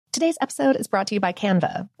Today's episode is brought to you by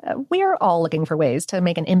Canva. We're all looking for ways to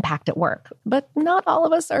make an impact at work, but not all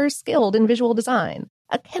of us are skilled in visual design.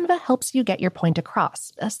 Canva helps you get your point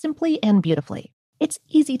across, simply and beautifully. It's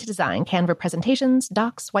easy to design Canva presentations,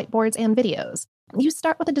 docs, whiteboards, and videos. You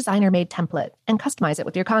start with a designer-made template and customize it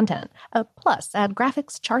with your content. Plus, add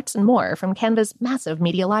graphics, charts, and more from Canva's massive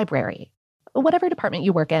media library. Whatever department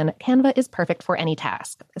you work in, Canva is perfect for any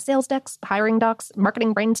task. Sales decks, hiring docs,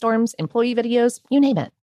 marketing brainstorms, employee videos, you name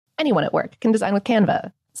it. Anyone at work can design with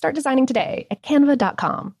Canva. Start designing today at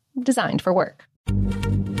canva.com. Designed for work.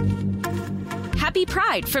 Happy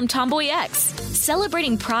Pride from Tomboy X,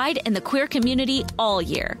 celebrating pride and the queer community all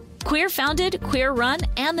year. Queer founded, queer run,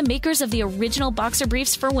 and the makers of the original boxer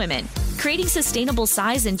briefs for women, creating sustainable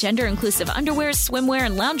size and gender inclusive underwear, swimwear,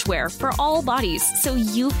 and loungewear for all bodies so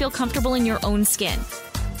you feel comfortable in your own skin.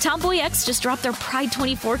 Tomboy X just dropped their Pride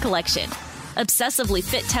 24 collection. Obsessively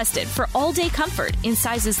fit tested for all day comfort in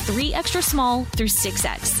sizes 3 extra small through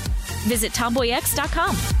 6X. Visit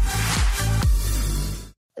tomboyx.com.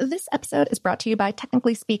 This episode is brought to you by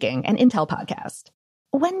Technically Speaking, an Intel podcast.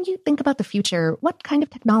 When you think about the future, what kind of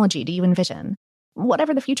technology do you envision?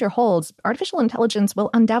 Whatever the future holds, artificial intelligence will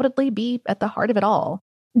undoubtedly be at the heart of it all.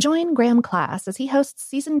 Join Graham Class as he hosts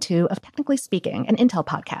Season 2 of Technically Speaking, an Intel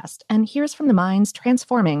podcast, and hears from the minds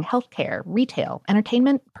transforming healthcare, retail,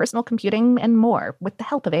 entertainment, personal computing, and more with the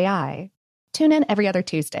help of AI. Tune in every other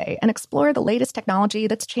Tuesday and explore the latest technology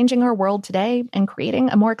that's changing our world today and creating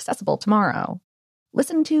a more accessible tomorrow.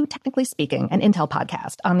 Listen to Technically Speaking, an Intel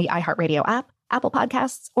podcast on the iHeartRadio app, Apple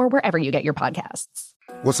Podcasts, or wherever you get your podcasts.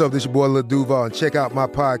 What's up, this your boy Lil Duval, and check out my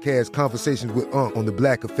podcast, Conversations with Unc, on the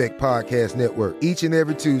Black Effect Podcast Network. Each and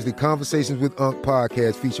every Tuesday, Conversations with Unc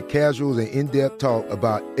podcast feature casuals and in-depth talk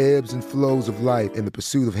about ebbs and flows of life and the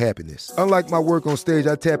pursuit of happiness. Unlike my work on stage,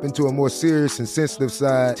 I tap into a more serious and sensitive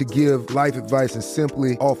side to give life advice and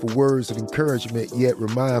simply offer words of encouragement, yet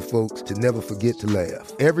remind folks to never forget to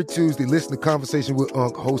laugh. Every Tuesday, listen to Conversation with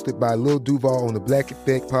Unc, hosted by Lil Duval on the Black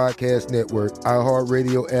Effect Podcast Network,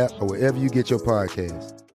 iHeartRadio app, or wherever you get your podcasts.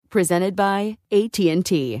 Presented by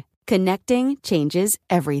AT&T. Connecting changes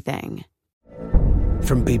everything.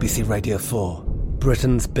 From BBC Radio 4,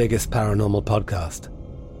 Britain's biggest paranormal podcast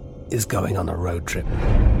is going on a road trip.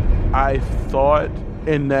 I thought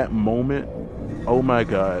in that moment, oh my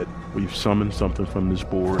God, we've summoned something from this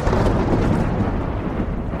board.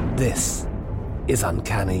 This is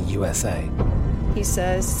Uncanny USA. He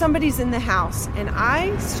says, somebody's in the house, and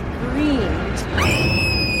I screamed.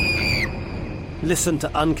 Listen to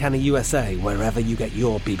Uncanny USA wherever you get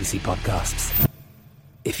your BBC podcasts,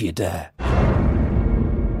 if you dare.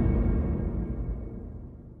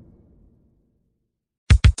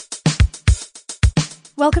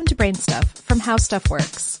 Welcome to Brain Stuff from How Stuff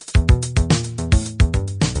Works.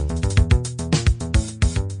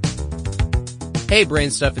 Hey, Brain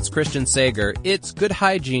Stuff, it's Christian Sager. It's good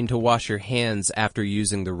hygiene to wash your hands after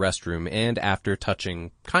using the restroom and after touching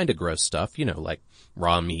kind of gross stuff, like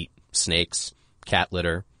raw meat, snakes, cat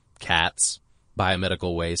litter, cats,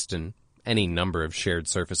 biomedical waste, and any number of shared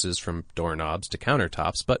surfaces from doorknobs to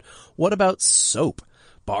countertops. But what about soap?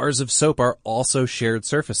 Bars of soap are also shared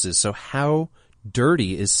surfaces, so how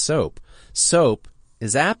dirty is soap? Soap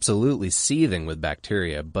is absolutely seething with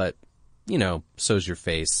bacteria, but, so's your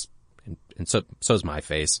face, and so's my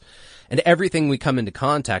face, and everything we come into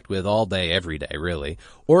contact with all day, every day, really.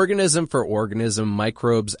 Organism for organism,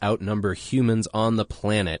 microbes outnumber humans on the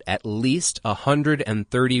planet at least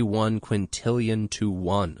 131 quintillion to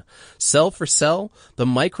 1. Cell for cell, the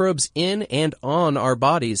microbes in and on our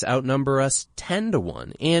bodies outnumber us 10 to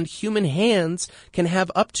 1, and human hands can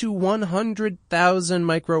have up to 100,000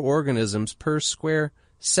 microorganisms per square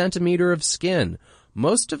centimeter of skin.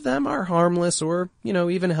 Most of them are harmless or,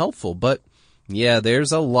 even helpful, but yeah,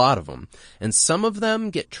 there's a lot of them, and some of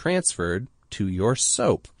them get transferred to your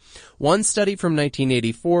soap. One study from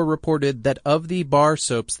 1984 reported that of the bar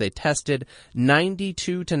soaps they tested,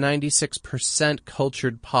 92 to 96%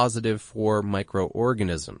 cultured positive for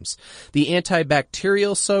microorganisms. The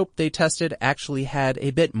antibacterial soap they tested actually had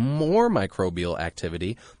a bit more microbial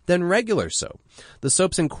activity than regular soap. The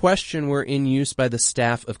soaps in question were in use by the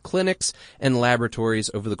staff of clinics and laboratories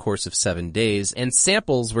over the course of 7 days, and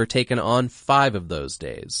samples were taken on 5 of those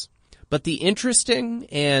days. But the interesting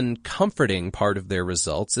and comforting part of their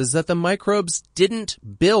results is that the microbes didn't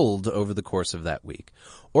build over the course of that week.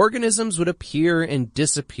 Organisms would appear and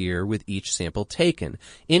disappear with each sample taken,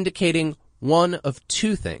 indicating one of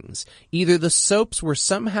two things. Either the soaps were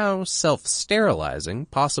somehow self-sterilizing,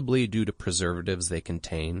 possibly due to preservatives they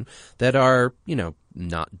contain that are,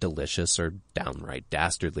 not delicious or downright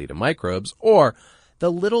dastardly to microbes, or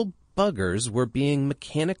the little buggers were being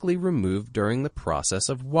mechanically removed during the process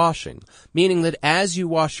of washing, meaning that as you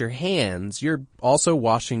wash your hands, you're also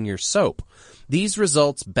washing your soap. These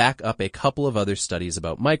results back up a couple of other studies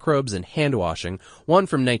about microbes and hand washing, one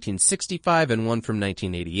from 1965 and one from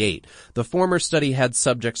 1988. The former study had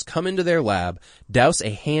subjects come into their lab, douse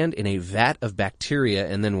a hand in a vat of bacteria,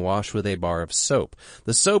 and then wash with a bar of soap.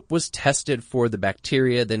 The soap was tested for the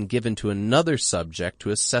bacteria, then given to another subject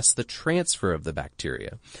to assess the transfer of the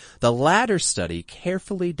bacteria. The latter study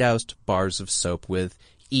carefully doused bars of soap with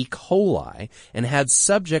E. coli and had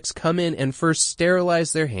subjects come in and first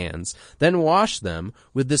sterilize their hands, then wash them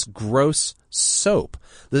with this gross soap.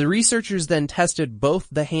 The researchers then tested both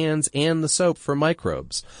the hands and the soap for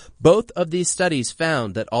microbes. Both of these studies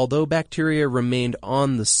found that although bacteria remained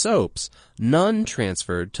on the soaps, none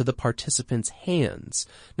transferred to the participants' hands.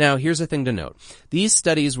 Now, here's a thing to note. These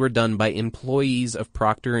studies were done by employees of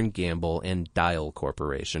Procter & Gamble and Dial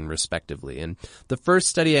Corporation, respectively. And the first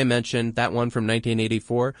study I mentioned, that one from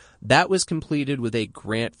 1984, that was completed with a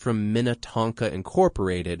grant from Minnetonka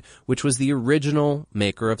Incorporated, which was the original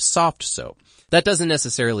maker of soft soap. That doesn't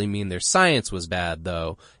necessarily mean their science was bad,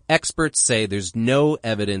 though. Experts say there's no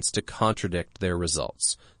evidence to contradict their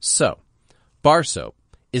results. So, bar soap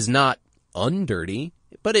is not undirty,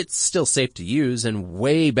 but it's still safe to use and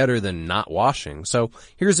way better than not washing. So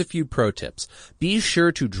here's a few pro tips. Be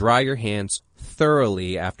sure to dry your hands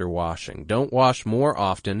thoroughly after washing. Don't wash more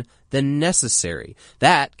often than necessary.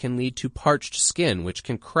 That can lead to parched skin, which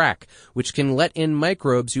can crack, which can let in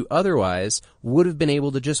microbes you otherwise would have been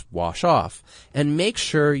able to just wash off. And make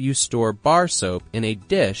sure you store bar soap in a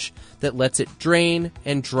dish that lets it drain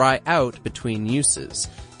and dry out between uses.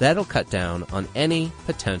 That'll cut down on any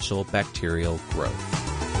potential bacterial growth.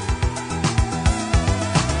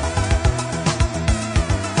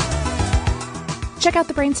 Check out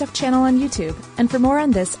the Brainstuff channel on YouTube, and for more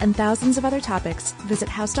on this and thousands of other topics, visit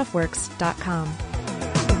howstuffworks.com.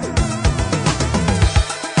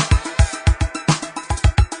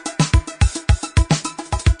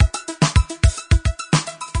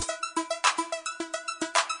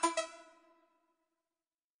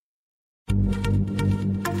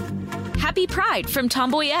 Happy Pride from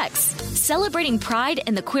Tomboy X, celebrating pride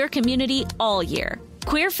and the queer community all year.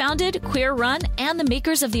 Queer founded, queer run, and the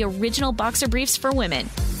makers of the original boxer briefs for women,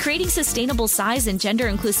 creating sustainable size and gender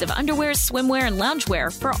inclusive underwear, swimwear, and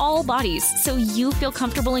loungewear for all bodies so you feel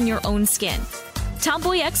comfortable in your own skin.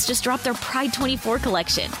 Tomboy X just dropped their Pride 24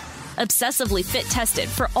 collection. Obsessively fit tested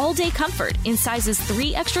for all day comfort in sizes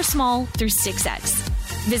 3 extra small through 6X.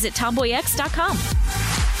 Visit tomboyx.com.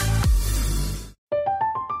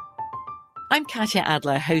 I'm Katya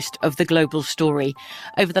Adler, host of The Global Story.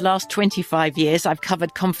 Over the last 25 years, I've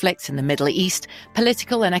covered conflicts in the Middle East,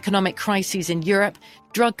 political and economic crises in Europe,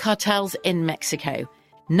 drug cartels in Mexico.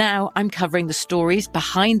 Now I'm covering the stories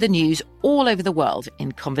behind the news all over the world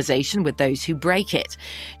in conversation with those who break it.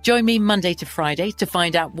 Join me Monday to Friday to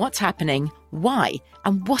find out what's happening, why,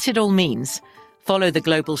 and what it all means. Follow The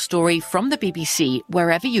Global Story from the BBC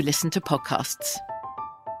wherever you listen to podcasts.